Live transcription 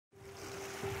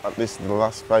At least the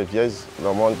last 5 years, the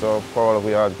amount of coral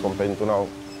we had compared to now,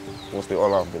 mostly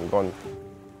all have been gone.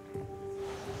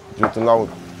 Due to now,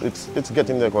 it's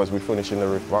getting there because we're finishing the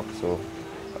reef back, so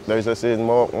there is a saying,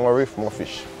 more reef, more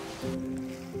fish.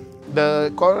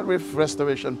 The coral reef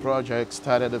restoration project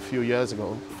started a few years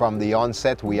ago. From the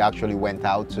onset, we actually went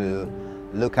out to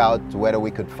look out whether we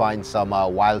could find some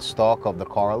wild stock of the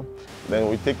coral. Then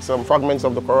we take some fragments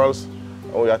of the corals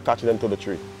and we attach them to the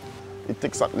tree. It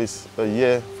takes at least a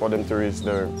year for them to reach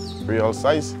their real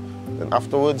size. Then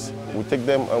afterwards, we take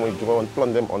them and we go and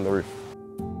plant them on the reef.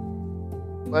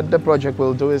 What the project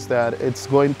will do is that it's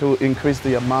going to increase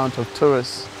the amount of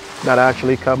tourists that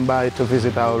actually come by to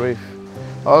visit our reef.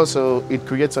 Also, it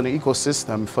creates an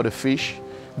ecosystem for the fish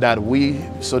that we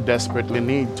so desperately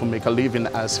need to make a living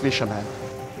as fishermen.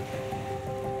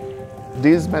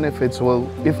 These benefits will,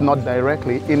 if not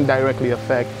directly, indirectly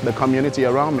affect the community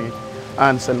around me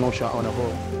and Saint Lucia on a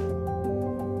whole.